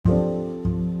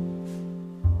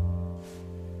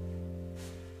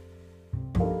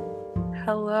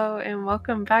Hello, and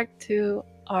welcome back to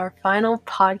our final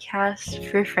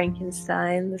podcast for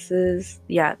Frankenstein. This is,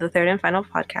 the third and final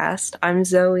podcast. I'm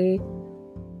Zoe.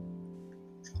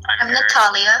 I'm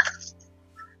Natalia.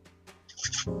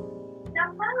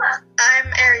 I'm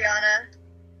Ariana.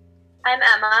 I'm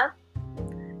Emma.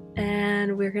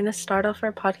 And we're going to start off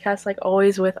our podcast, like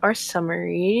always, with our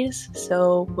summaries.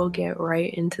 So we'll get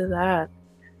right into that.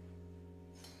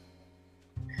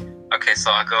 Okay,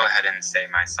 so I'll go ahead and say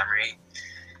my summary.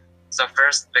 So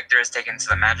first, Victor is taken to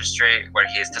the magistrate, where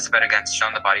he is testified against,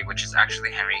 shown the body, which is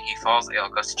actually Henry. He falls ill,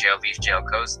 goes to jail, leaves jail,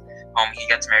 goes home. He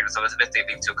gets married with Elizabeth. They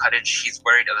leave to a cottage. He's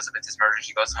worried Elizabeth is murdered.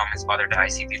 He goes home. His father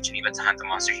dies. He leaves Geneva to hunt the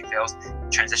monster. He fails.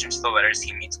 Transition to the letters.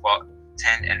 He meets Walton,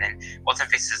 and then Walton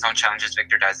faces his own challenges.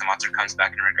 Victor dies. The monster comes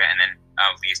back in regret, and then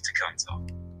leaves to kill himself.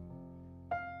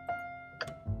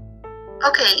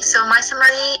 Okay, so my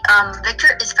summary,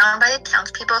 Victor is found by the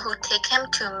townspeople who take him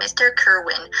to Mr.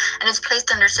 Kerwin and is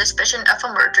placed under suspicion of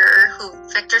a murderer who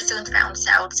Victor soon found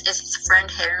out is his friend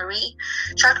Henry.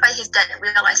 Shocked by his death,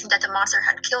 realizing that the monster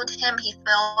had killed him, he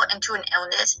fell into an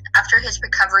illness. After his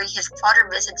recovery, his father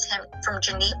visits him from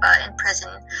Geneva in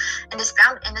prison and is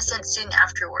found innocent soon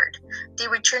afterward. They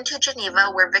return to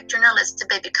Geneva, where Victor and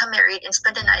Elizabeth become married and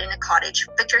spend the night in a cottage.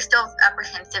 Victor, still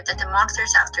apprehensive that the monster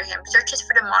is after him, searches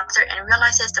for the monster and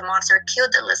realizes the monster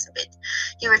killed Elizabeth.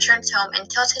 He returns home and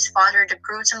tells his father the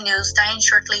gruesome news, dying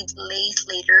shortly days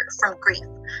later from grief.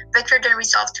 Victor then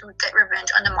resolves to get revenge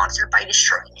on the monster by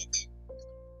destroying it.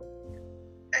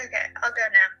 Okay, I'll go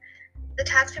now. The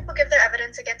townspeople give their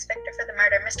evidence against Victor for the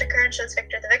murder. Mr. Curran shows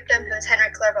Victor the victim, who is Henry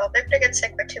Clerval. Victor gets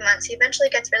sick for 2 months. He eventually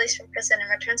gets released from prison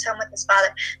and returns home with his father.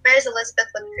 Marries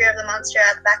Elizabeth with fear of the monster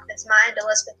at the back of his mind.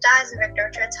 Elizabeth dies and Victor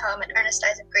returns home and Ernest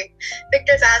dies of grief.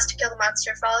 Victor vows to kill the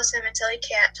monster, follows him until he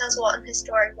can't, tells Walton his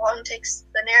story. Walton takes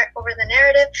over the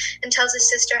narrative and tells his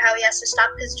sister how he has to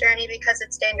stop his journey because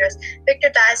it's dangerous.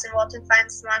 Victor dies and Walton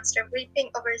finds the monster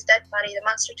weeping over his dead body. The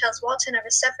monster tells Walton of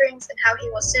his sufferings and how he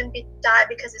will soon die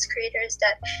because his creator is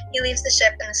dead. He leaves the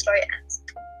ship and the story ends.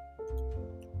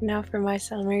 Now for my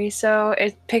summary. So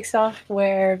it picks off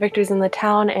where Victor's in the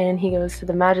town and he goes to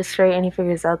the magistrate and he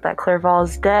figures out that Clerval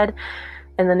is dead.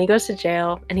 And then he goes to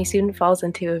jail and he soon falls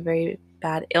into a very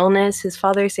bad illness. His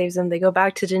father saves him. They go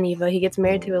back to Geneva. He gets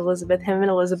married to Elizabeth. Him and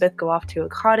Elizabeth go off to a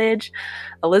cottage.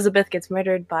 Elizabeth gets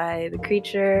murdered by the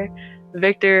creature.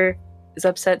 Victor is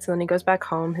upset, so then he goes back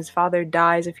home. His father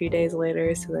dies a few days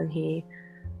later, so then he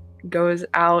goes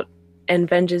out and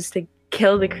venges to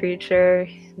kill the creature.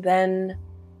 Then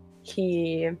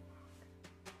he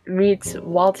meets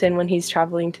Walton when he's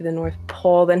traveling to the North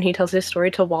Pole. Then he tells his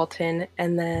story to Walton,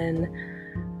 and then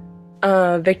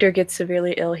Victor gets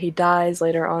severely ill. He dies.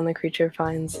 Later on, the creature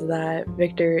finds that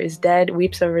Victor is dead,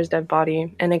 weeps over his dead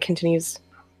body, and it continues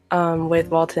with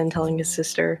Walton telling his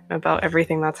sister about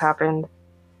everything that's happened.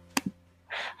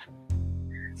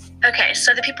 Okay,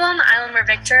 so the people on the island where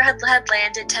Victor had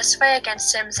landed testify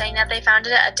against him, saying that they found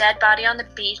a dead body on the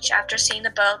beach after seeing the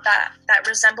boat that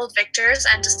resembled Victor's,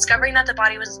 and discovering that the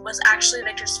body was actually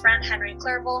Victor's friend, Henry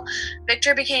Clerval.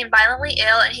 Victor became violently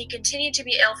ill, and he continued to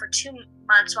be ill for 2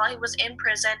 months while he was in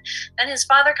prison. Then his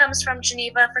father comes from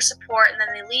Geneva for support, and then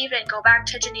they leave and go back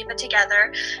to Geneva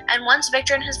together. And once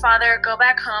Victor and his father go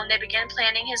back home, they begin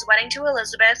planning his wedding to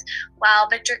Elizabeth, while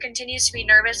Victor continues to be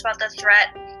nervous about the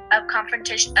threat of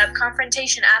confrontation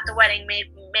at the wedding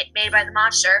made by the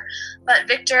monster. But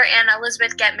Victor and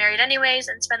Elizabeth get married anyways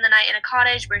and spend the night in a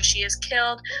cottage where she is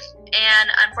killed. And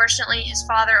unfortunately, his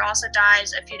father also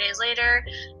dies a few days later.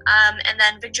 And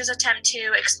then Victor's attempt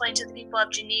to explain to the people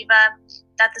of Geneva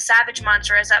that the savage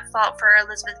monster is at fault for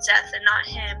Elizabeth's death and not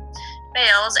him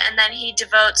fails, and then he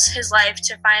devotes his life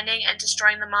to finding and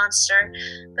destroying the monster.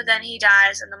 But then he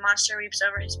dies and the monster weeps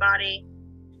over his body.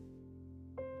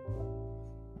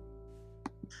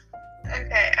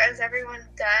 Okay, is everyone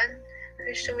done?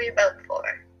 Who should we vote for?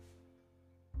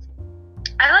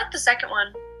 I like the second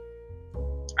one.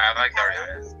 I like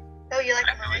Ariana's. Oh, you like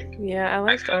mine? Yeah, I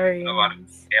liked Ariana's. A lot of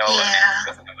ill and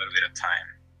with a little bit of time.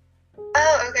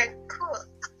 Oh, okay, cool.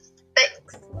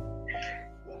 Thanks.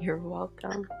 You're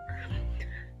welcome.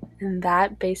 And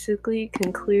that basically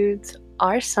concludes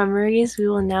our summaries. We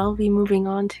will now be moving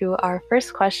on to our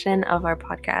first question of our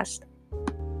podcast.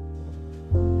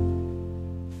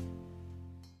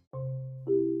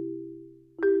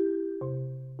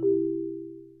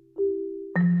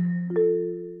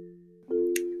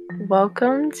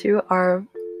 Welcome to our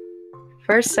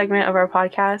first segment of our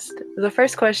podcast. The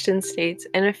first question states,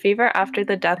 in a fever after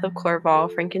the death of Clerval,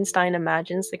 Frankenstein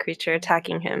imagines the creature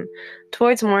attacking him.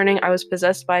 Towards morning, I was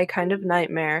possessed by a kind of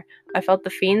nightmare. I felt the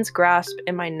fiend's grasp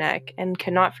in my neck and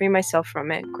could not free myself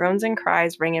from it. Groans and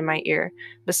cries rang in my ear.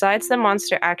 Besides the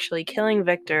monster actually killing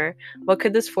Victor, what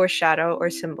could this foreshadow or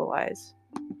symbolize?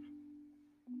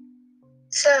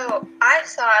 So I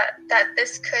thought that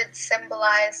this could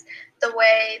symbolize the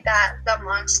way that the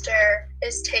monster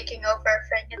is taking over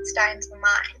Frankenstein's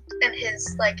mind and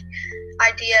his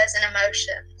ideas and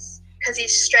emotions, because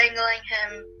he's strangling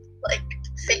him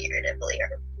figuratively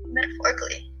or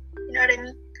metaphorically. You know what I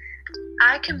mean?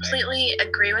 I completely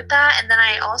agree with that, and then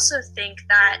I also think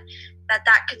that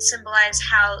could symbolize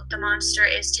how the monster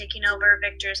is taking over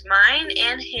Victor's mind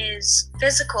and his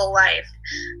physical life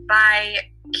by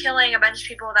killing a bunch of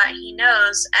people that he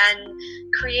knows and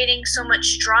creating so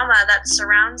much drama that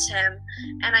surrounds him.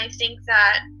 And I think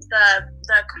that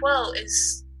the quote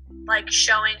is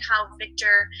showing how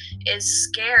Victor is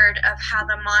scared of how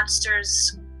the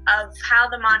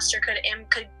monster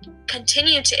could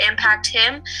continue to impact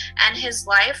him and his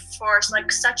life for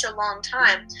such a long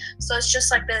time. So it's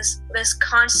just this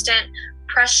constant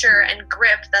pressure and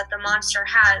grip that the monster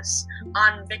has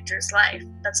on Victor's life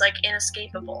that's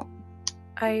inescapable.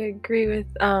 I agree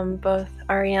with both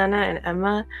Ariana and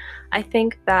Emma. I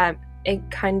think that it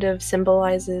kind of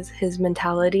symbolizes his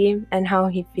mentality and how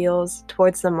he feels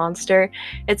towards the monster.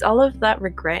 It's all of that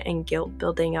regret and guilt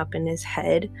building up in his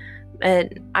head.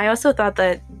 And I also thought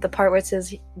that the part where it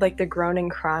says the groan and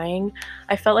crying,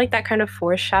 I felt like that kind of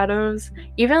foreshadows,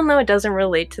 even though it doesn't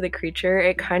relate to the creature,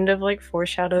 it kind of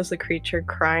foreshadows the creature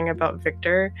crying about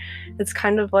Victor. It's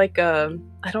kind of I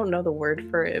don't know the word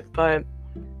for it, but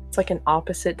it's an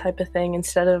opposite type of thing.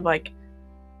 Instead of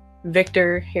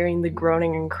Victor hearing the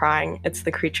groaning and crying, it's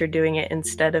the creature doing it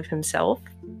instead of himself.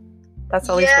 That's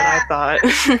at least what I thought.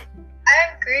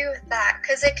 I agree with that,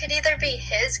 because it could either be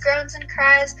his groans and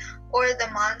cries or the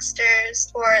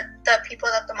monsters or the people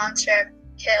that the monster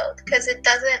killed, because it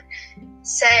doesn't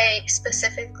say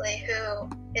specifically who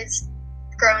is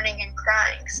groaning and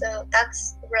crying. So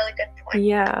that's a really good point.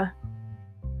 Yeah.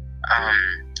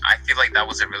 I feel like that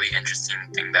was a really interesting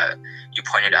thing that you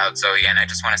pointed out, Zoe, and I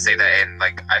just want to say that, and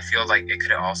I feel like it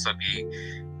could also be,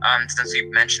 since we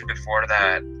mentioned before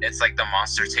that it's the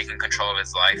monster taking control of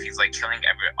his life, he's killing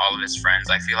all of his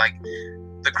friends. I feel like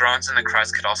the groans and the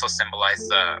cries could also symbolize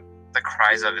the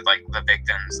cries of the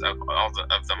victims of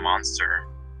the monster.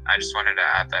 I just wanted to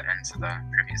add that into the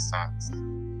previous thoughts.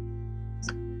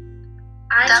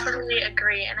 I totally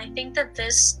agree, and I think that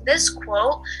this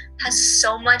quote has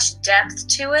so much depth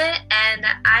to it, and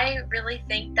I really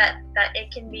think that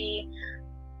it can be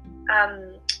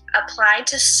applied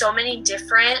to so many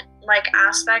different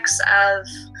aspects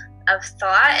of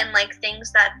thought and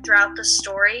things that throughout the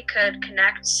story could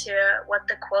connect to what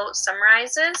the quote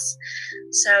summarizes.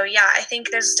 So yeah, I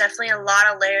think there's definitely a lot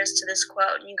of layers to this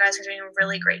quote, and you guys are doing a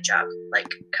really great job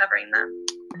covering them.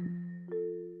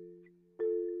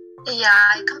 Yeah,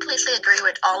 I completely agree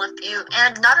with all of you.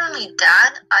 And not only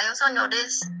that, I also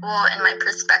noticed, in my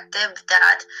perspective,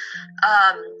 that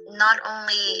not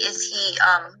only is he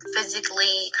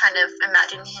physically kind of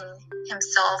imagining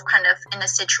himself kind of in a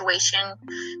situation,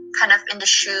 kind of in the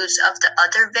shoes of the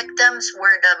other victims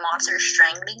where the monster is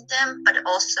strangling them, but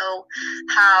also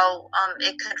how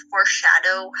it could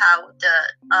foreshadow how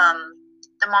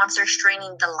the monster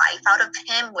straining the life out of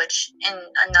him, which in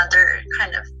another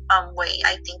kind of way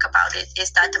I think about it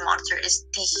is that the monster is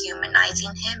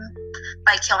dehumanizing him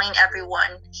by killing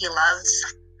everyone he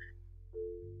loves.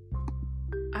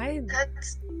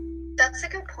 That's a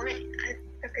good point. I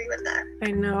agree with that.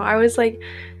 I know. I was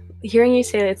hearing you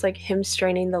say it's him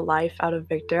straining the life out of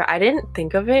Victor. I didn't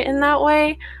think of it in that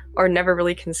way, or never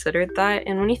really considered that.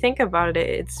 And when you think about it,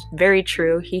 it's very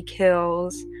true. He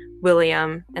kills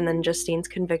William, and then Justine's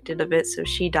convicted of it, so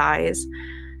she dies.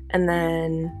 And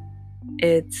then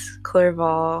it's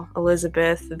Clerval,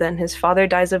 Elizabeth, then his father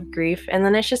dies of grief, and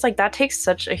then it's just that takes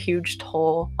such a huge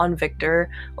toll on Victor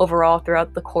overall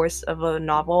throughout the course of a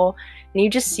novel. And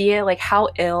you just see it how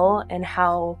ill and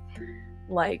how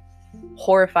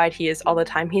horrified he is all the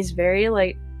time. He's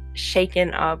very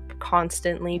shaken up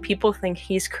constantly. People think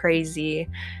he's crazy,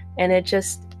 and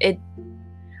it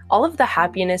all of the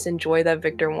happiness and joy that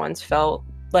Victor once felt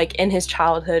in his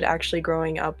childhood, actually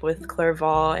growing up with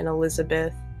Clerval and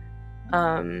Elizabeth,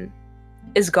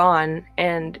 is gone.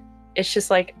 And it's just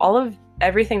all of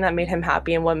everything that made him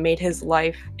happy and what made his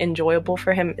life enjoyable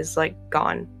for him is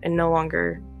gone and no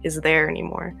longer is there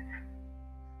anymore.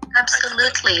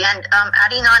 Absolutely. And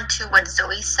adding on to what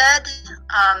Zoe said,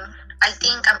 I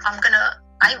think I'm gonna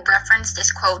I referenced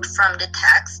this quote from the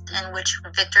text in which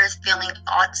Victor is feeling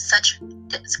such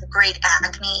great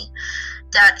agony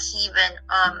that he even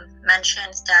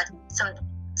mentions that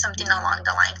something along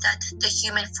the lines that the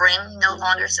human frame no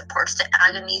longer supports the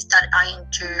agonies that I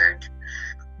endured.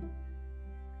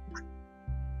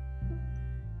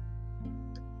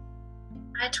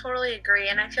 I totally agree,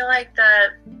 and I feel like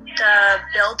the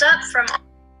build-up from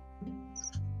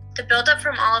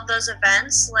all of those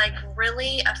events like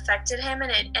really affected him,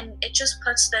 and it just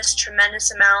puts this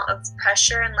tremendous amount of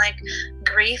pressure and like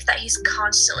grief that he's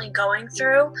constantly going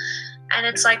through. And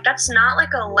it's like, that's not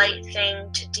like a light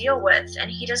thing to deal with, and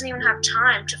he doesn't even have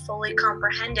time to fully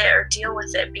comprehend it or deal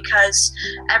with it because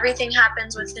everything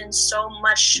happens within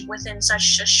such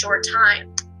a short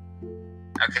time.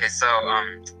 Okay, so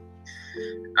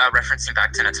referencing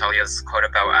back to Natalia's quote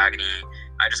about agony,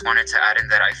 I just wanted to add in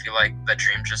that I feel like the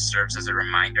dream just serves as a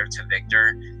reminder to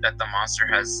Victor that the monster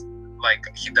has,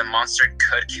 the monster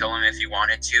could kill him if he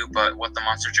wanted to, but what the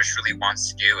monster just really wants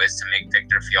to do is to make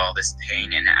Victor feel all this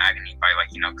pain and agony by,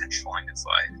 controlling his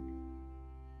life.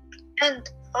 And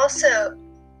also,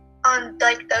 on,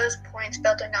 those points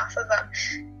building off of them,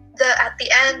 at the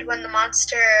end, when the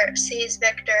monster sees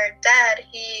Victor dead,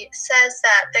 he says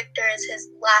that Victor is his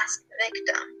last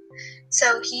victim.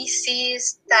 So he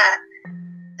sees that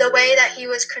the way that he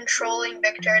was controlling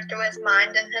Victor through his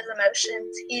mind and his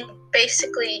emotions, he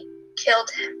basically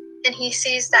killed him. And he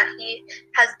sees that he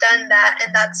has done that,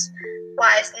 and that's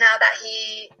why now that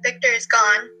Victor is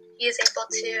gone, he is able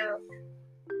to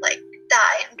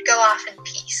die and go off in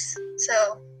peace.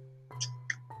 So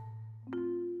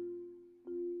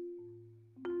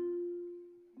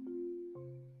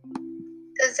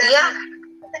does that have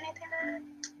anything to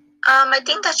add? I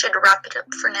think that should wrap it up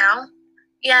for now.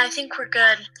 Yeah, I think we're good.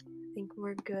 I think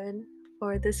we're good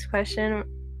for this question.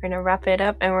 We're going to wrap it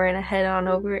up and we're going to head on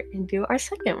over and do our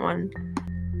second one.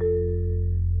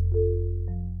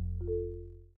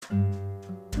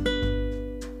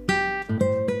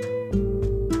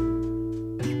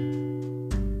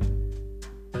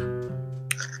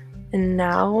 And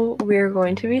now we're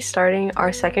going to be starting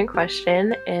our second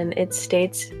question, and it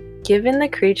states, given the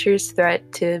creature's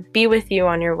threat to be with you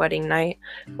on your wedding night,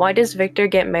 why does Victor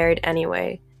get married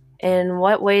anyway? In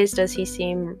what ways does he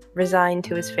seem resigned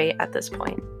to his fate at this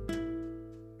point?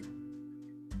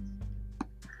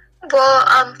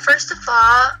 Well, first of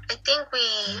all, I think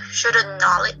we should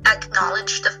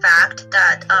acknowledge the fact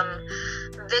that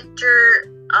Victor,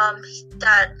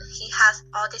 that he has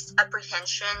all this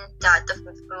apprehension that the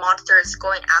monster is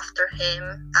going after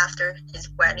him after his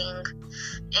wedding.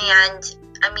 And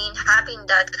I mean, having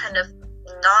that kind of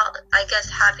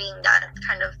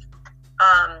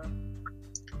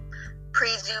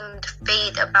presumed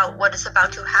fate about what is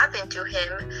about to happen to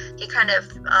him,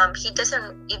 he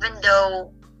doesn't, even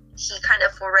though he kind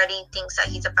of already thinks that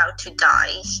he's about to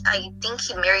die, I think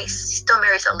he still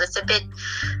marries Elizabeth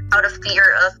out of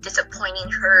fear of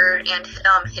disappointing her and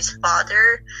his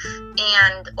father,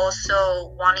 and also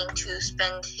wanting to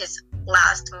spend his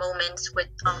last moments with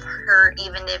her,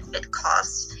 even if it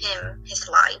costs him his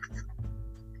life.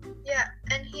 Yeah,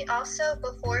 and he also,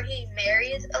 before he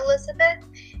marries Elizabeth,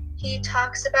 he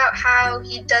talks about how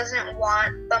he doesn't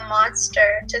want the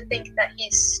monster to think that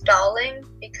he's stalling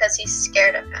because he's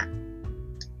scared of him.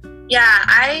 Yeah,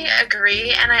 I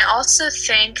agree, and I also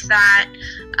think that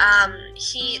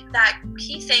he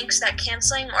thinks that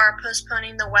canceling or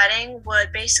postponing the wedding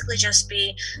would basically just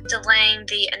be delaying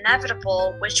the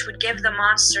inevitable, which would give the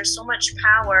monster so much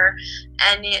power.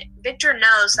 And Victor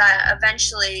knows that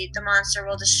eventually the monster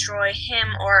will destroy him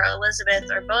or Elizabeth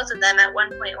or both of them at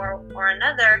one point or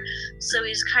another. So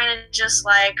he's kind of just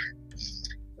like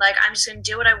I'm just gonna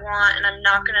do what I want, and I'm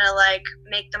not gonna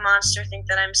make the monster think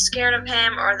that I'm scared of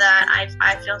him or that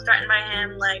I feel threatened by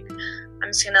him. I'm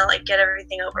just gonna get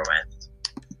everything over with.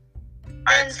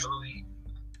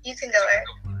 You can go, Eric.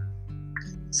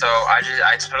 So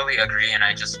I totally agree, and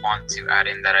I just want to add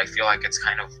in that I feel like it's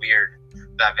kind of weird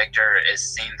that Victor is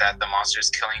seeing that the monster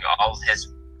is killing all his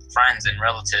friends and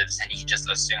relatives, and he just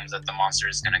assumes that the monster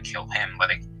is gonna kill him.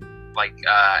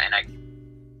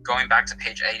 Going back to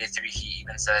page 83, he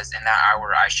even says, "In that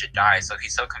hour I should die." So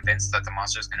he's so convinced that the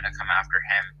monster is going to come after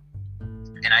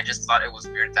him. And I just thought it was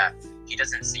weird that he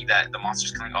doesn't see that the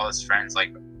monster's killing all his friends,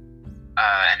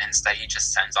 and instead he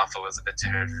just sends off Elizabeth to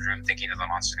her room thinking that the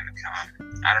monster's going to kill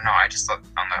him. I don't know, I just found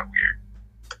that weird.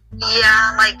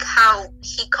 Yeah, how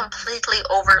he completely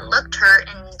overlooked her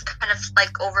and kind of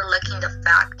overlooking the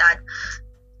fact that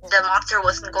the monster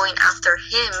wasn't going after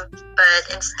him,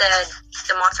 but instead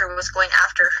the monster was going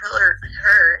after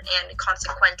her, and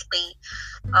consequently,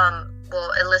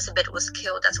 Elizabeth was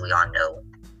killed, as we all know.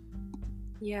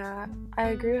 Yeah, I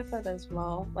agree with that as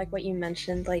well. Like what you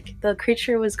mentioned, like the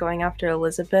creature was going after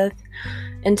Elizabeth.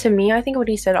 And to me, I think when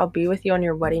he said, I'll be with you on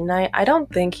your wedding night, I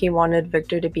don't think he wanted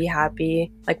Victor to be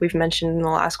happy. Like we've mentioned in the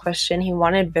last question, he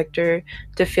wanted Victor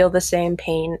to feel the same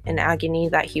pain and agony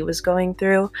that he was going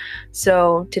through.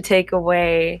 So to take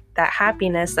away that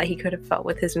happiness that he could have felt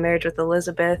with his marriage with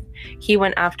Elizabeth, he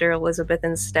went after Elizabeth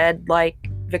instead, like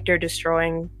Victor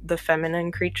destroying the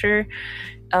feminine creature.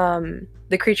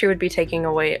 The creature would be taking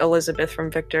away Elizabeth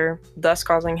from Victor, thus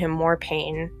causing him more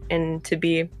pain and to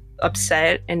be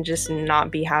upset and just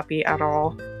not be happy at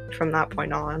all from that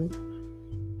point on.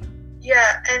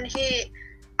 Yeah, and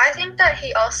I think that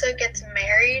he also gets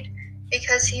married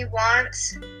because he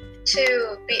wants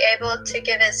to be able to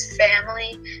give his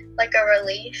family like a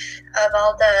relief of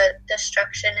all the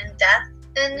destruction and death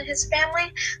in his family,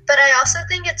 but I also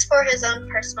think it's for his own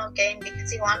personal gain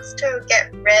because he wants to get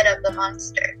rid of the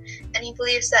monster, and he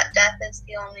believes that death is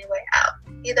the only way out,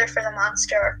 either for the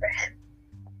monster or for him.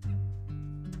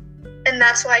 And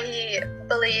that's why he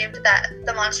believed that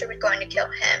the monster was going to kill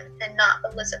him and not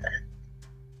Elizabeth.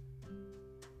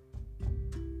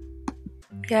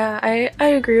 Yeah, I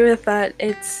agree with that.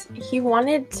 He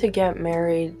wanted to get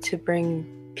married to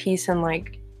bring peace and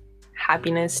like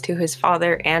happiness to his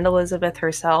father and Elizabeth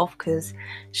herself, because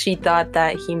she thought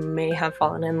that he may have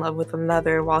fallen in love with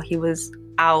another while he was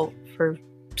out for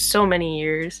so many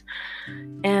years.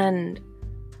 And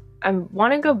I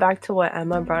want to go back to what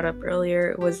Emma brought up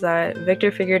earlier, was that Victor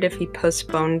figured if he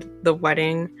postponed the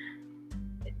wedding,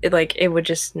 it would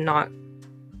just not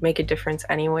make a difference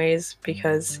anyways,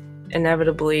 because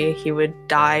inevitably he would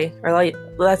die, or like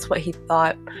that's what he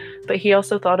thought. But he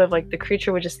also thought of like the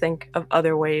creature would just think of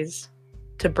other ways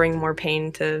to bring more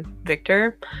pain to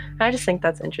Victor. And I just think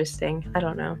that's interesting. I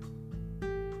don't know.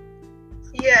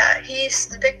 Yeah,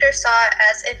 Victor saw it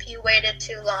as if he waited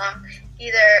too long,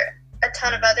 either a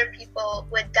ton of other people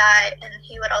would die and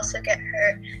he would also get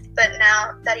hurt, but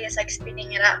now that he is like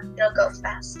speeding it up, it'll go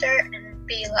faster and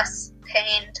be less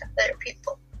pain to other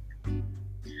people.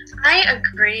 I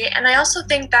agree, and I also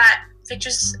think that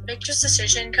Victor's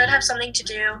decision could have something to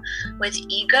do with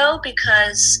ego,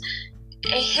 because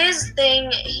his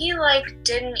thing, he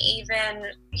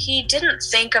didn't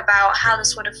think about how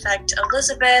this would affect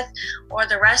Elizabeth or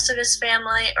the rest of his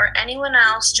family or anyone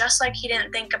else, just like he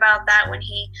didn't think about that when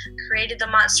he created the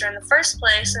monster in the first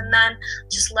place and then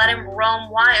just let him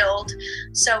roam wild.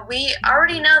 So we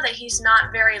already know that he's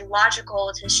not very logical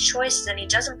with his choices and he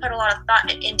doesn't put a lot of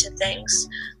thought into things.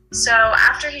 So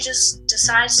after he just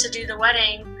decides to do the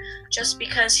wedding just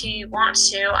because he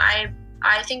wants to,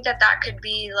 I think that could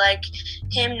be like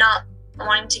him not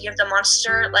wanting to give the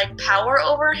monster like power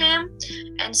over him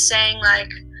and saying like,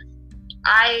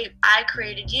 I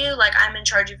created you, like I'm in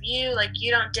charge of you, like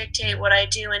you don't dictate what I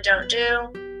do and don't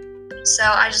do. So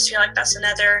I just feel like that's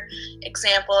another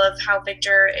example of how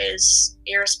Victor is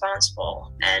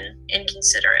irresponsible and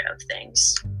inconsiderate of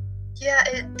things. Yeah,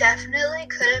 it definitely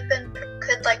could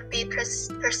be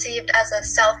perceived as a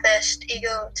selfish,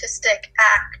 egotistic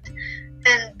act.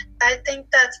 And I think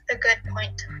that's a good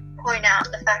point to point out,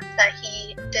 the fact that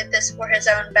he did this for his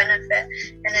own benefit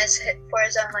and for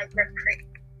his own like retreat.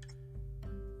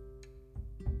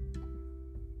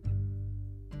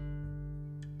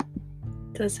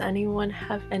 Does anyone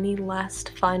have any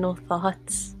last final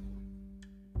thoughts?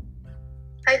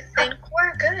 I think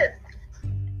we're good.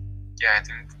 Yeah, I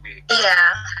think we...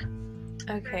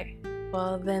 Yeah. Okay,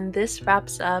 well then this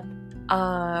wraps up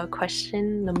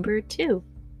question number 2.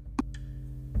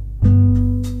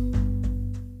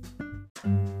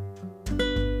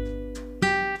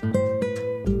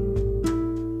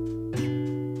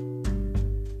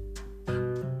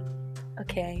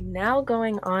 Okay, now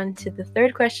going on to the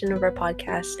third question of our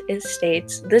podcast, it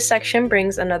states, this section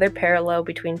brings another parallel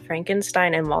between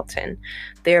Frankenstein and Walton.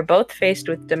 They are both faced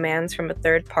with demands from a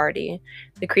third party.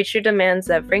 The creature demands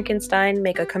that Frankenstein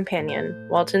make a companion.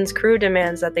 Walton's crew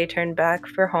demands that they turn back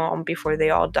for home before they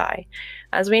all die.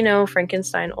 As we know,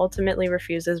 Frankenstein ultimately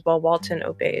refuses while Walton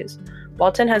obeys.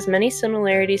 Walton has many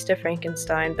similarities to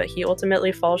Frankenstein, but he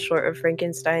ultimately falls short of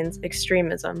Frankenstein's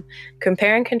extremism.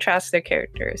 Compare and contrast their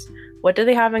characters. What do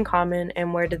they have in common,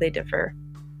 and where do they differ?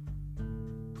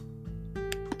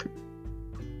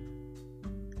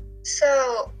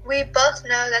 So we all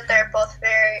know that they're both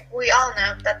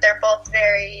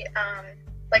very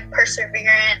like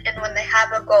perseverant, and when they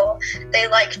have a goal, they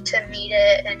like to meet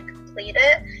it and complete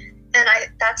it. And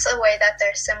that's a way that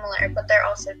they're similar, but they're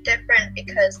also different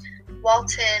because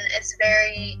Walton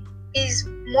he's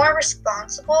more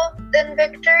responsible than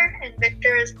Victor, and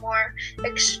Victor is more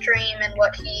extreme in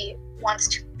what he wants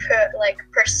to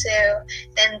pursue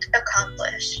and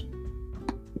accomplish.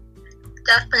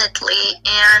 Definitely,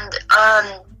 and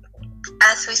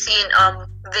as we see in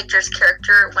Victor's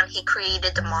character, when he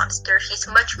created the monster, he's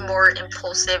much more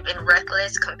impulsive and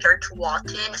reckless compared to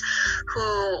Walton,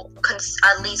 who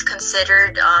at least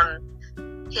considered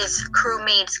his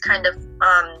crewmates kind of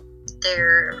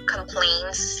their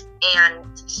complaints, and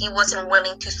he wasn't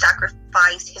willing to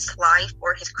sacrifice his life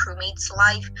or his crewmate's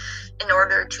life in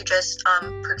order to just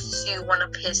pursue one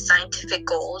of his scientific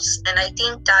goals. And I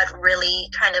think that really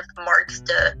kind of marks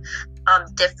the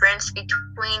difference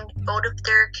between both of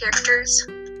their characters.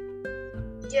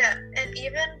 Yeah, and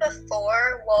even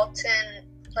before Walton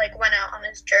went out on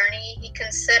his journey, he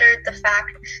considered the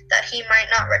fact that he might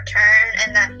not return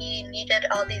and that he needed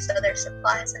all these other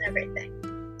supplies and everything.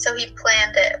 So he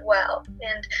planned it well,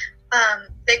 and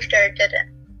Victor didn't.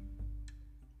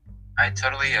 I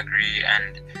totally agree,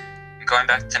 and going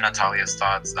back to Natalia's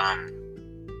thoughts,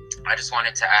 I just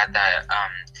wanted to add that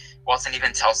Walton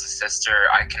even tells his sister,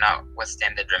 I cannot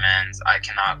withstand the demands, I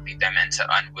cannot lead them into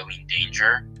unwilling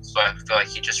danger. So I feel like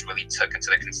he just really took into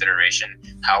the consideration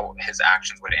how his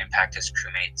actions would impact his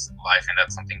crewmate's life, and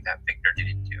that's something that Victor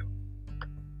didn't do.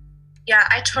 Yeah,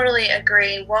 I totally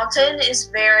agree. Walton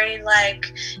is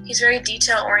he's very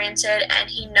detail oriented, and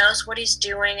he knows what he's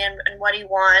doing and what he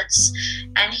wants,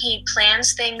 and he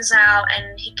plans things out,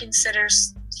 and he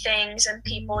considers things and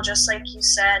people, just like you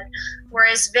said,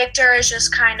 whereas Victor is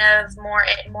just kind of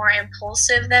more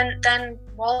impulsive than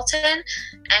Walton,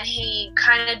 and he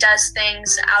kind of does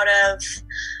things out of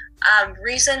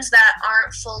reasons that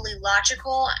aren't fully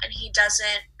logical, and he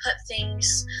doesn't put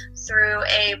things through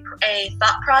a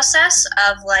thought process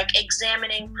of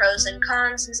examining pros and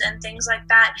cons and things like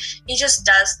that. He just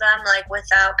does them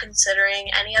without considering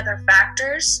any other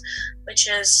factors, which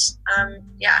is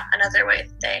another way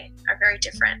that they are very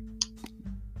different.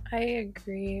 I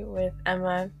agree with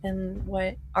Emma and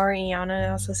what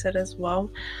Ariana also said as well.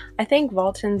 I think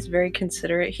Walton's very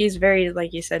considerate. He's very,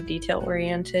 like you said,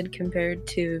 detail-oriented compared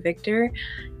to Victor.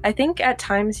 I think at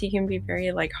times he can be very,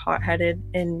 hot-headed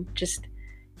and just,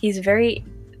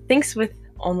 thinks with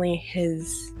only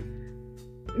his,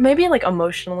 maybe,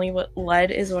 emotionally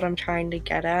led is what I'm trying to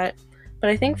get at. But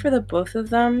I think for the both of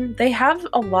them, they have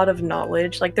a lot of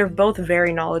knowledge. They're both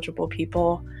very knowledgeable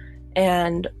people,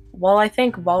 and while I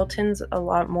think Walton's a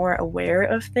lot more aware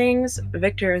of things,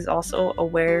 Victor is also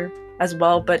aware as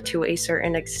well, but to a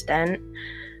certain extent.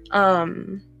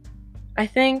 I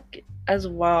think as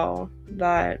well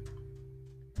that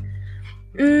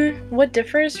what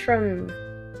differs from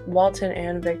Walton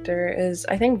and Victor is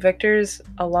I think Victor's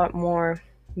a lot more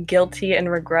guilty and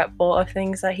regretful of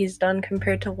things that he's done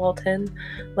compared to Walton.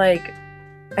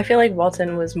 I feel like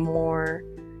Walton was more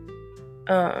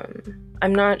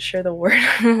I'm not sure the word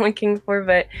I'm looking for,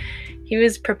 but he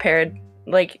was prepared,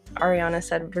 like Ariana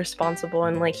said, responsible,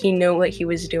 and he knew what he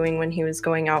was doing when he was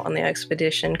going out on the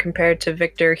expedition, compared to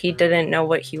Victor. He didn't know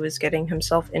what he was getting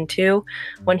himself into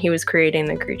when he was creating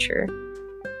the creature.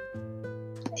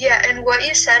 Yeah, and what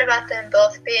you said about them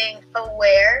both being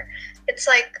aware, it's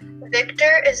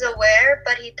Victor is aware,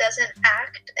 but he doesn't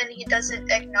act and he doesn't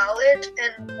acknowledge,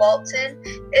 and Walton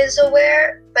is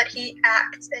aware, but he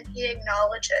acts and he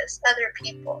acknowledges other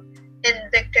people.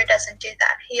 And Victor doesn't do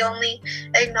that. He only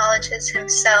acknowledges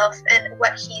himself and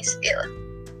what he's feeling.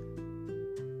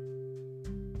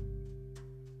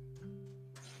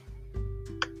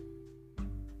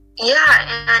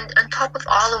 Yeah, and on top of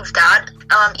all of that,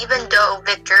 even though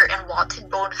Victor and Walton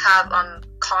both have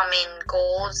common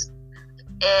goals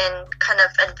in kind of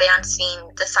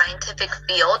advancing the scientific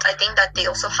field, I think that they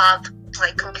also have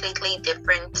completely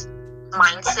different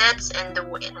mindsets, and the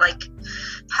way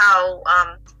how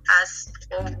as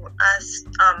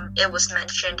it was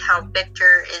mentioned, how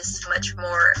Victor is much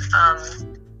more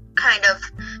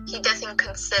he doesn't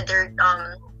consider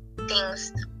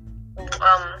things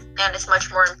and is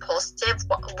much more impulsive,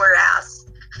 whereas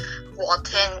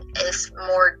Walton is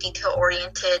more detail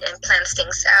oriented and plans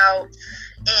things out,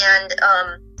 and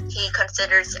he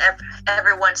considers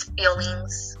everyone's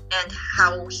feelings and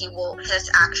how his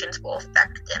actions will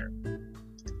affect them.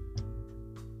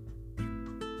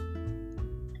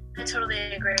 I totally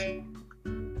agree.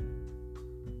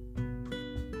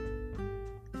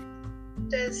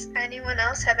 Does anyone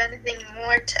else have anything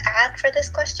more to add for this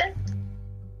question?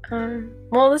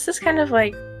 Well, this is kind of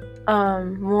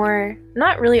more,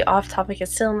 not really off topic,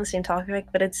 it's still on the same topic,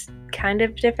 but it's kind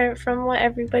of different from what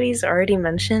everybody's already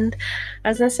mentioned. I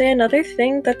was gonna say another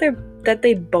thing that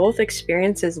they both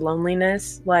experience is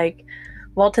loneliness.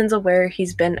 Walton's aware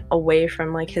he's been away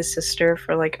from like his sister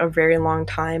for like a very long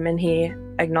time, and he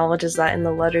acknowledges that in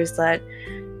the letters that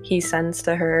he sends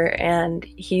to her, and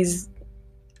he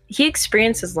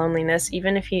experiences loneliness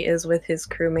even if he is with his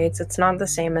crewmates. It's not the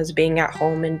same as being at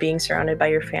home and being surrounded by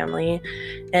your family,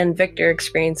 and Victor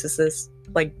experiences this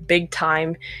like big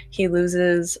time. He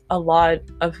loses a lot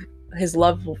of his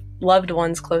loved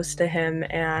ones close to him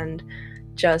and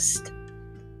just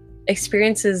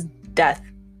experiences death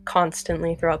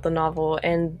constantly throughout the novel,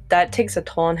 and that takes a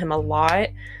toll on him a lot.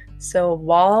 So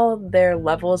while their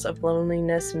levels of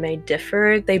loneliness may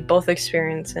differ, they both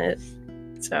experience it.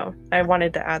 So I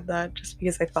wanted to add that just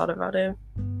because I thought about it.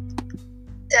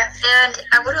 And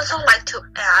I would also like to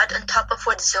add on top of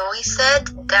what Zoe said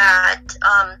that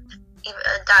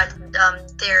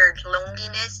their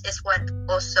loneliness is what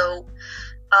also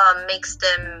makes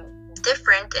them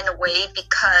different in a way,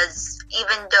 because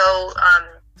even though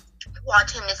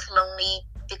Walton is lonely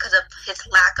because of his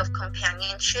lack of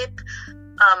companionship,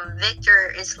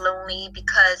 Victor is lonely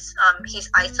because he's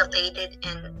isolated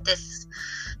in this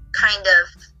kind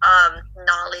of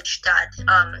knowledge that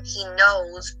he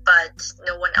knows but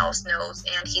no one else knows,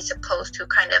 and he's supposed to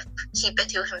kind of keep it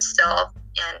to himself,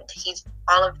 and he's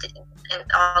all of the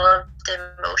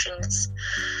emotions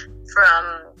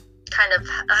from kind of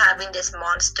having this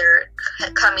monster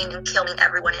coming and killing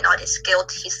everyone and all this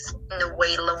guilt. He's in a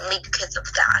way lonely because of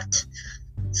that.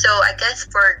 So I guess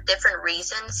for different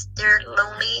reasons they're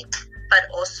lonely, but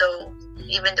also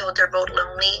even though they're both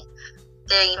lonely,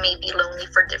 they may be lonely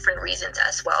for different reasons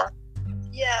as well.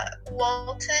 Yeah,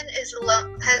 Walton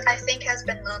I think has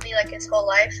been lonely like his whole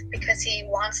life because he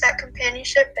wants that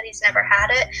companionship, but he's never had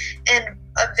it. And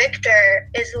Victor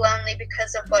is lonely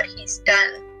because of what he's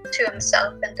done to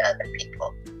himself and to other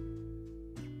people.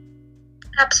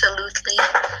 Absolutely.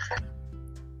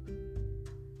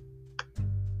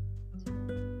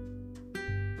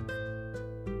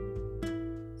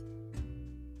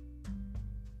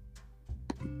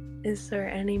 Is there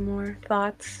any more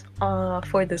thoughts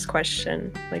for this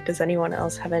question? Like, does anyone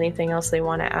else have anything else they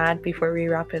want to add before we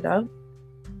wrap it up?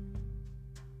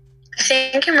 I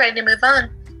think I'm ready to move on.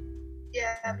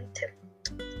 Yeah, me too.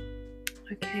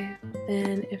 Okay,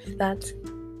 and if that's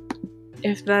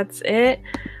it,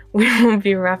 we will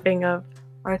be wrapping up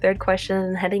our third question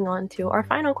and heading on to our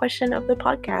final question of the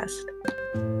podcast.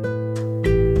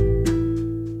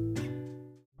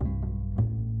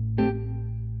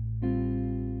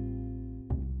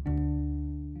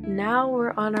 Now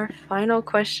we're on our final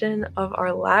question of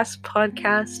our last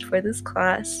podcast for this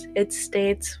class. It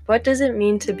states, what does it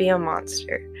mean to be a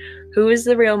monster? Who is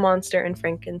the real monster in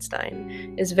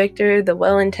Frankenstein? Is Victor, the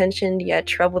well-intentioned yet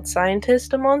troubled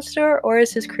scientist, a monster, or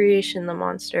is his creation the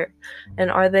monster?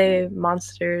 And are they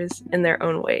monsters in their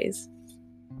own ways?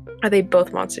 Are they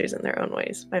both monsters in their own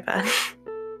ways? My bad.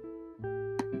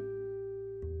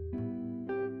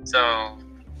 So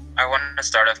I want to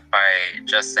start off by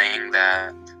just saying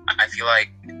that I feel like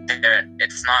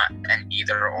it's not an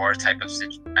either-or type of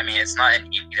it's not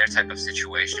an either type of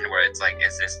situation where it's like,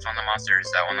 is this one the monster,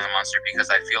 is that one the monster? Because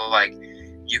I feel like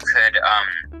you could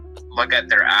look at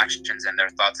their actions and their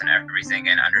thoughts and everything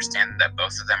and understand that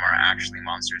both of them are actually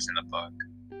monsters in the book.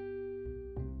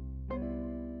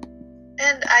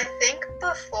 And I think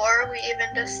before we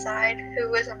even decide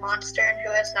who is a monster and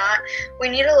who is not, we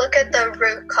need to look at the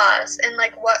root cause and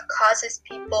like what causes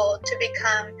people to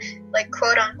become like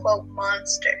quote unquote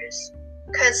monsters.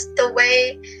 Because the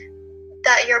way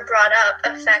that you're brought up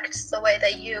affects the way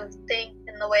that you think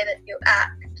and the way that you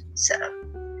act. So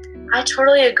I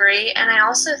totally agree, and I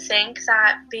also think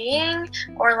that being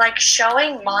or like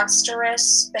showing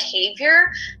monstrous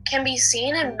behavior can be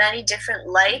seen in many different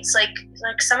lights. Like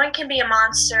someone can be a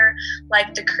monster,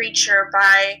 like the creature,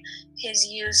 by his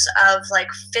use of like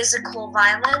physical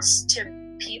violence to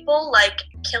people, like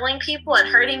killing people and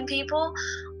hurting people,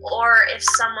 or if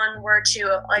someone were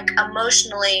to like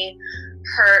emotionally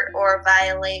hurt or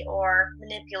violate or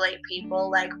manipulate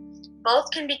people, like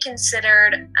both can be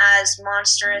considered as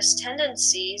monstrous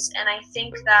tendencies, and I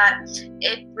think that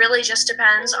it really just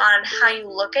depends on how you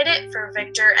look at it for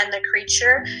Victor and the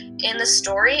creature in the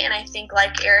story, and I think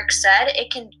like Eric said,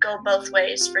 it can go both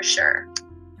ways for sure.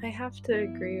 I have to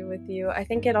agree with you. I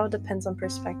think it all depends on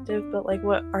perspective, but like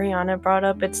what Ariana brought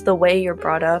up, it's the way you're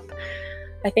brought up.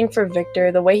 I think for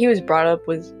Victor, the way he was brought up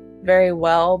was very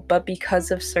well, but because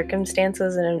of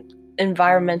circumstances and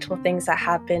environmental things that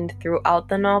happened throughout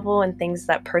the novel and things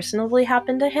that personally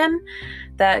happened to him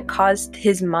that caused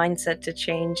his mindset to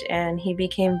change, and he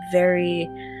became very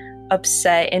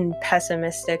upset and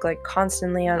pessimistic, like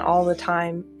constantly on all the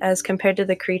time, as compared to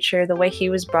the creature. The way he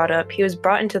was brought up, he was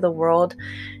brought into the world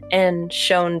and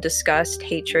shown disgust,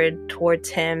 hatred towards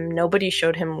him. Nobody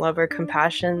showed him love or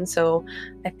compassion. So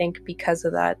I think because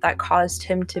of that, that caused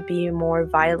him to be more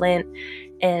violent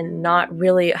and not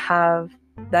really have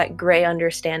that gray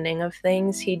understanding of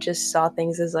things. He just saw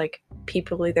things as like,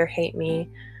 people either hate me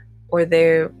or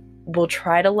they will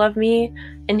try to love me,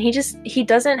 and he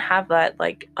doesn't have that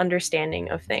like understanding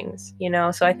of things, you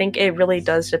know. So I think it really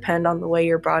does depend on the way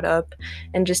you're brought up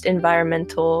and just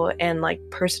environmental and like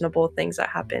personable things that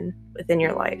happen within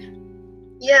your life.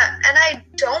 Yeah, and I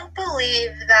don't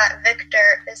believe that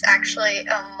Victor is actually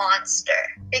a monster,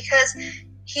 because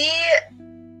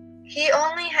he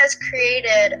only has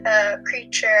created a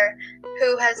creature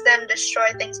who has then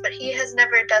destroyed things, but he has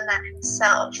never done that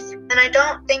himself. And I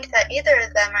don't think that either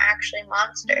of them are actually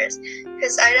monsters,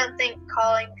 because I don't think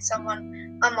calling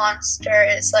someone a monster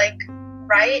is like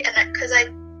right, and because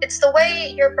it's the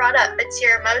way you're brought up, it's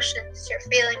your emotions, it's your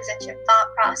feelings, it's your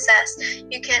thought process.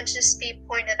 You can't just be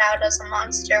pointed out as a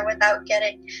monster without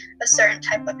getting a certain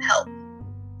type of help.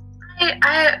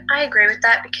 I agree with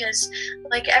that, because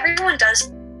like everyone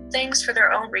does things for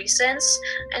their own reasons,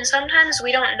 and sometimes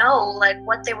we don't know like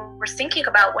what they were thinking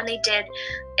about when they did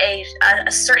a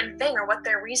certain thing, or what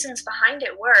their reasons behind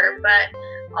it were. But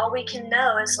all we can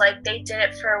know is like they did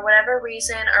it for whatever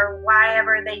reason or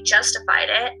whyever they justified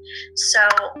it. So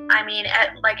I mean,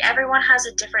 like everyone has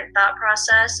a different thought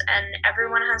process, and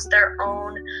everyone has their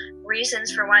own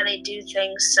reasons for why they do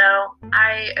things. So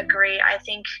I agree. I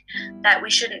think that we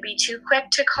shouldn't be too quick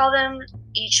to call them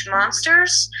each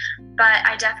monsters, but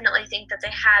I definitely think that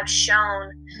they have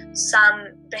shown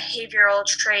some behavioral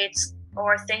traits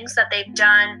or things that they've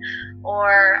done,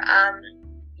 or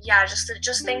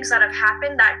just things that have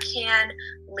happened that can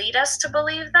lead us to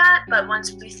believe that. But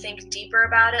once we think deeper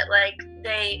about it, like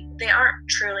they aren't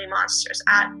truly monsters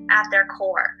at their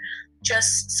core.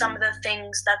 Just some of the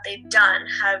things that they've done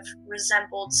have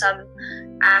resembled some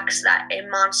acts that a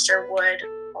monster would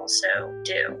also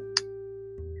do.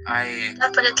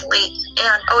 Definitely.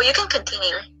 And you can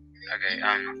continue. Okay,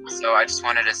 so I just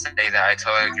wanted to say that I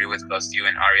totally agree with both you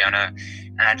and Ariana,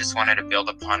 and I just wanted to build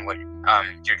upon what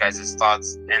your guys'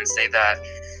 thoughts and say that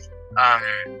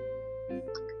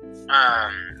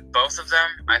both of them,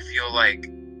 I feel like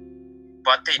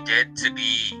what they did to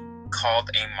be called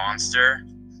a monster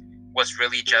was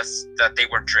really just that they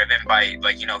were driven by,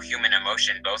 like, you know, human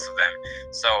emotion, both of them.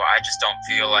 So I just don't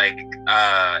feel like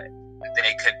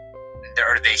they could,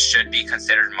 or they should be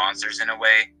considered monsters in a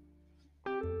way.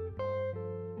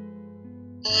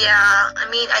 Yeah, I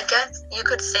mean, I guess you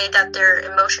could say that their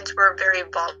emotions were very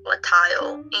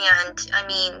volatile, and I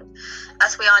mean,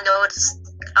 as we all know, it's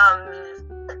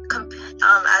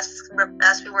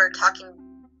as we were talking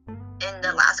in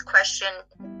the last question,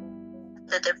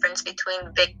 the difference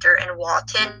between Victor and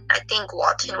Walton. I think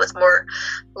Walton was more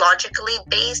logically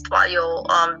based,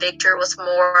 while Victor was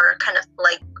more kind of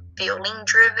like feeling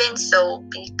driven. So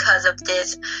because of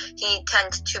this, he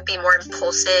tends to be more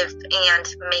impulsive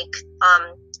and make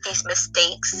these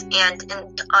mistakes. And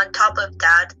on top of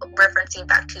that, referencing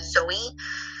back to Zoe,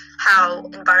 how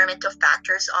environmental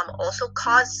factors also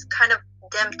cause kind of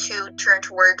them to turn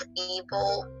toward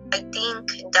evil. I think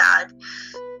that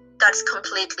that's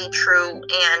completely true,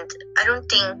 and I don't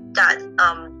think that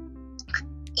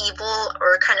evil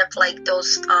or kind of like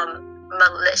those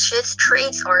malicious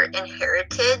traits are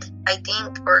inherited. I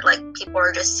think, or like people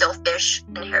are just selfish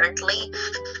inherently,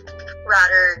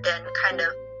 rather than kind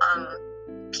of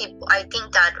people. I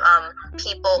think that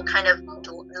people kind of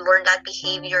learn that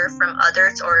behavior from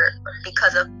others, or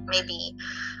because of maybe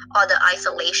all the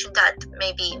isolation that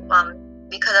maybe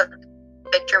because of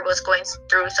Victor was going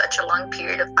through such a long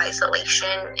period of isolation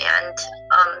and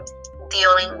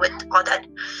dealing with all that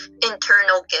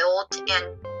internal guilt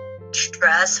and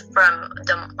stress from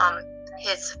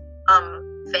his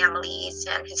families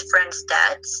and his friends'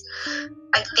 deaths.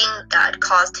 I think that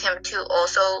caused him to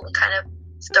also kind of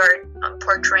start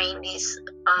portraying these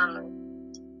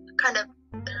kind of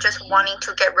just wanting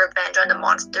to get revenge on the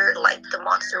monster, like the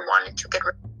monster wanted to get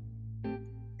revenge.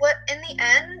 What in the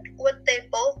end, what they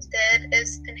both did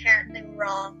is inherently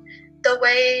wrong. The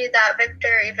way that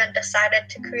Victor even decided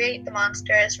to create the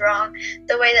monster is wrong.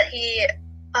 The way that he,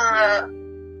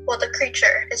 the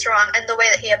creature is wrong, and the way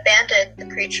that he abandoned the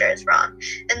creature is wrong.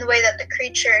 And the way that the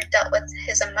creature dealt with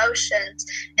his emotions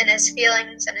and his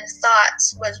feelings and his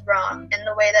thoughts was wrong. And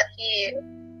the way that he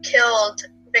killed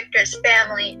Victor's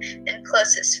family and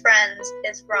closest friends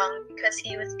is wrong, because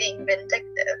he was being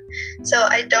vindictive. So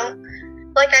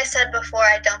like I said before,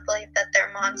 I don't believe that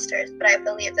they're monsters. monsters, but I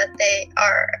believe that they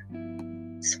are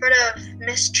sort of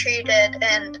mistreated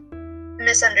and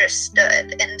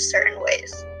misunderstood in certain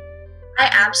ways. I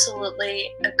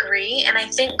absolutely agree, and I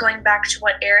think going back to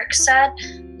what Eric said,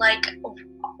 like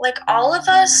all of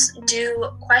us do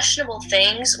questionable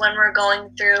things when we're going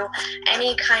through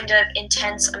any kind of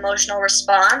intense emotional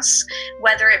response,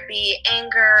 whether it be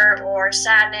anger or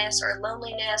sadness or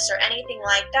loneliness or anything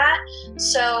like that.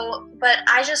 So, but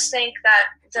I just think that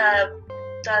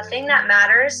the thing that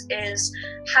matters is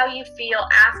how you feel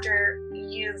after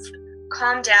you've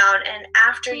calmed down and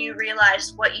after you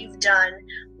realize what you've done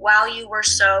while you were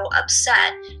so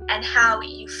upset, and how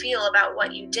you feel about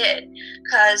what you did.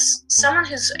 Because someone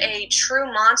who's a true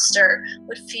monster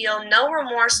would feel no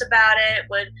remorse about it,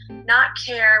 would not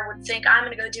care, would think, I'm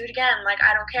gonna go do it again, like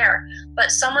I don't care. But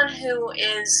someone who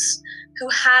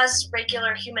has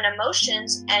regular human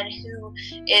emotions and who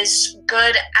is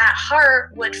good at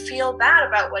heart would feel bad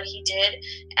about what he did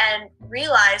and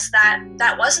realize that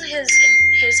that wasn't his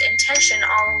intention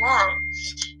all along,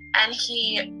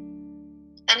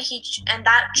 and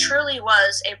that truly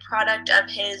was a product of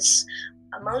his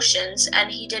emotions,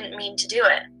 and he didn't mean to do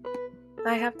it.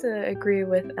 I have to agree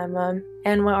with Emma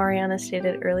and what Ariana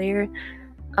stated earlier.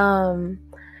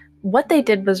 What they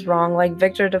did was wrong. Like,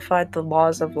 Victor defied the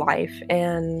laws of life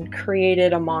and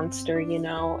created a monster,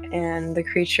 and the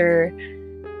creature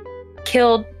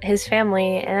killed his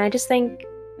family. And I just think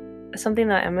something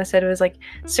that Emma said was like,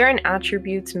 certain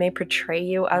attributes may portray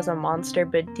you as a monster,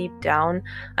 but deep down,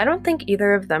 I don't think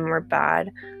either of them were bad.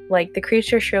 Like, the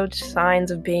creature showed signs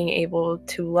of being able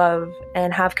to love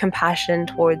and have compassion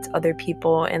towards other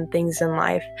people and things in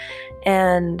life.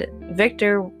 And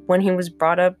Victor, when he was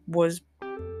brought up, was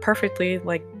perfectly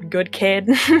good kid.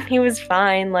 He was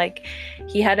fine.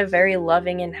 He had a very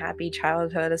loving and happy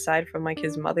childhood, aside from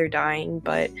his mother dying.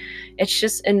 But it's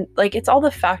just, and it's all the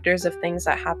factors of things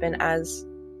that happen as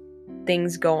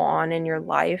things go on in your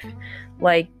life.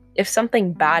 If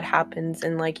something bad happens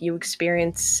and you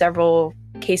experience several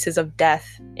cases of death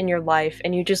in your life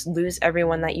and you just lose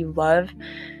everyone that you love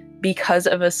because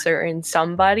of a certain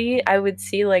somebody, I would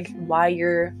see why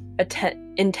your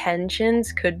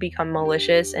intentions could become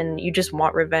malicious, and you just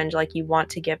want revenge. You want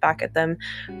to get back at them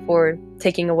for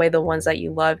taking away the ones that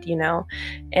you loved,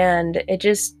 and it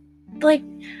just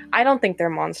I don't think they're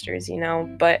monsters,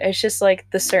 but it's just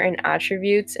the certain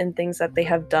attributes and things that they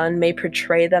have done may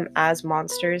portray them as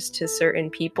monsters to certain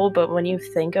people. But when you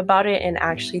think about it and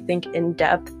actually think in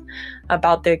depth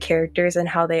about their characters and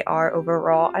how they are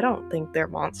overall, I don't think they're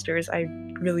monsters. I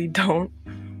really don't.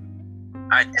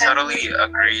 I totally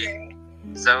agree,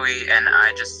 Zoe, and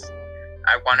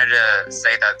I wanted to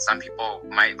say that some people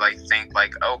might think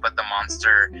oh, but the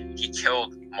monster, he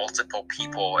killed multiple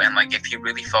people, and if he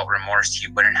really felt remorse, he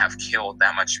wouldn't have killed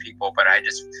that much people. But I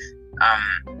just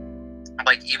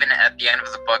even at the end of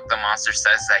the book, the monster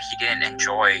says that he didn't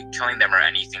enjoy killing them or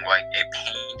anything. It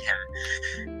pained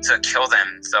him to kill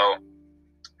them. So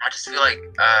I just feel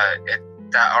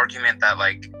that argument that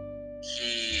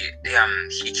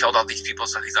he killed all these people,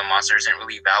 so he's a monster, isn't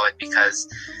really valid, because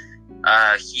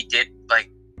he did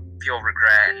feel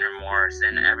regret and remorse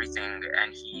and everything,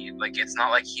 and he it's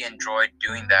not he enjoyed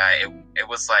doing that. It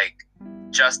was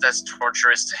just as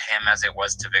torturous to him as it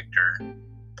was to Victor.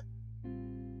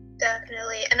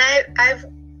 Definitely. And I've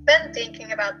been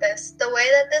thinking about this, the way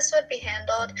that this would be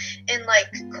handled in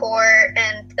court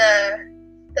and the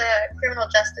criminal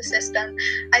justice system.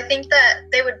 I think that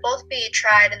they would both be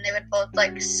tried and they would both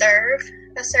serve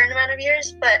a certain amount of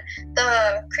years, but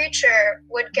the creature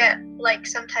would get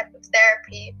some type of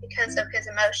therapy because of his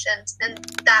emotions, and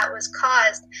that was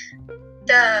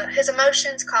his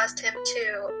emotions caused him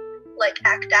to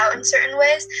act out in certain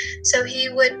ways. So he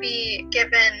would be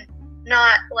given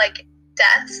not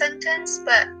death sentence,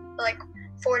 but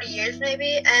 40 years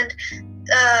maybe, and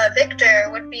Victor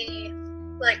would be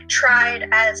tried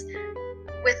as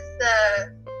with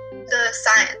the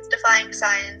science, defying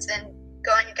science and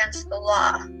going against the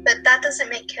law. But that doesn't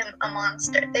make him a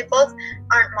monster. They both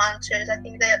aren't monsters. I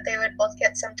think that they would both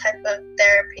get some type of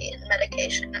therapy and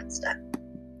medication and stuff.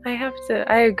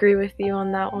 I agree with you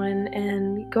on that one.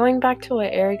 And going back to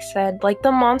what Eric said,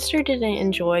 the monster didn't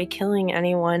enjoy killing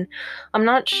anyone. I'm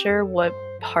not sure what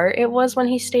part it was when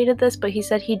he stated this, but he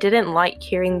said he didn't like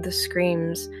hearing the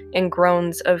screams and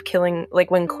groans of killing,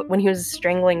 when he was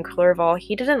strangling Clerval.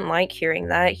 He didn't like hearing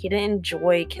that. He didn't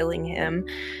enjoy killing him.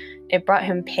 It brought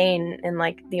him pain, and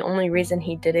the only reason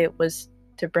he did it was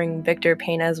to bring Victor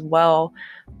pain as well.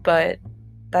 But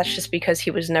that's just because he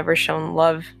was never shown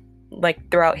love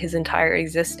throughout his entire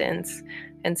existence,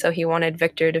 and so he wanted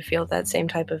Victor to feel that same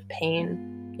type of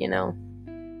pain.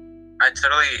 I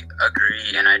totally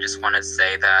agree, and I just want to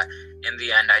say that in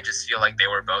the end, I just feel like they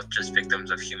were both just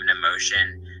victims of human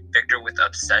emotion. Victor with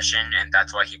obsession, and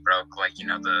that's why he broke, like,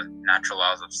 the natural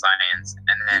laws of science.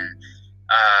 And then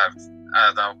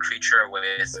the creature with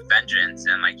vengeance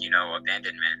and, like,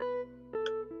 abandonment.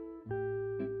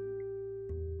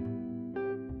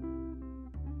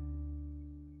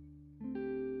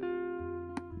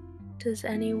 Does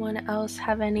anyone else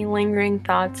have any lingering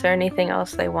thoughts or anything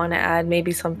else they want to add?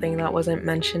 Maybe something that wasn't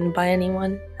mentioned by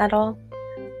anyone at all?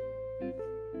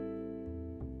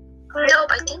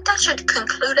 Nope, I think that should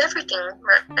conclude everything,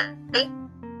 right?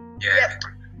 Yeah.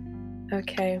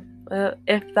 Okay, well,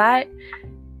 if that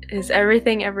is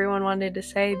everything everyone wanted to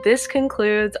say, this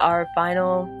concludes our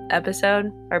final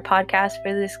episode, our podcast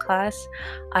for this class.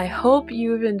 I hope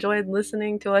you've enjoyed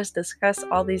listening to us discuss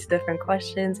all these different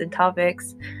questions and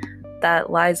topics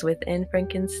that lies within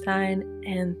Frankenstein.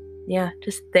 And yeah,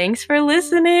 just thanks for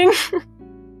listening.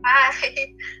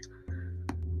 Bye.